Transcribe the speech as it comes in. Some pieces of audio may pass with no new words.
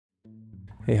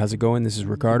Hey, how's it going? This is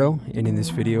Ricardo, and in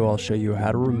this video I'll show you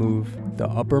how to remove the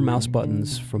upper mouse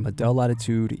buttons from a Dell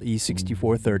Latitude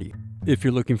E6430. If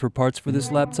you're looking for parts for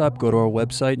this laptop, go to our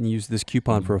website and use this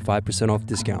coupon for a 5% off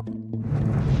discount.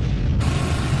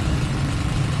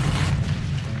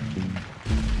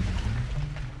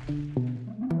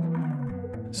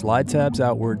 Slide tabs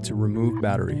outward to remove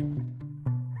battery.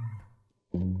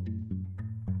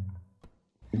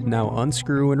 Now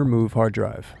unscrew and remove hard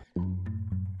drive.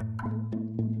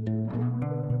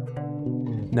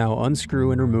 Now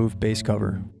unscrew and remove base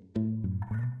cover.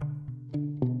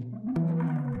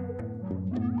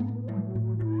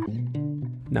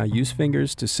 Now use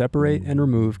fingers to separate and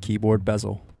remove keyboard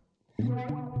bezel.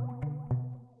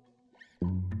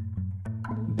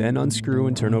 Then unscrew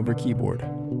and turn over keyboard.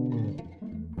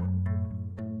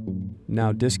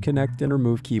 Now disconnect and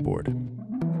remove keyboard.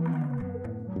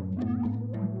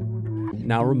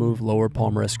 Now remove lower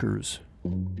palmrest screws.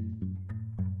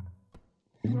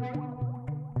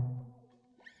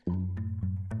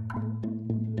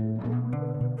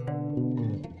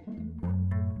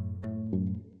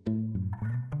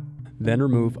 Then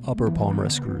remove upper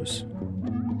palmrest screws.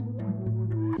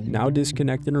 Now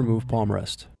disconnect and remove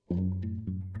palmrest.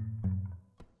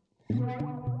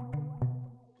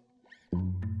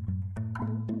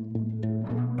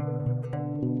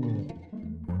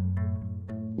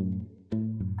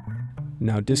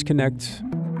 Now disconnect.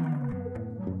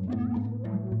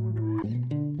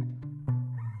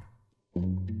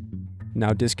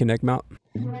 Now disconnect mount.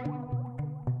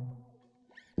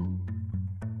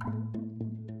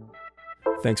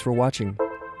 Thanks for watching.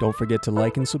 Don't forget to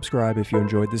like and subscribe if you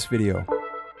enjoyed this video.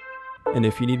 And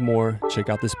if you need more, check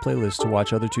out this playlist to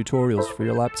watch other tutorials for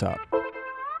your laptop.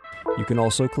 You can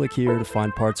also click here to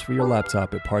find parts for your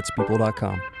laptop at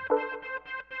partspeople.com.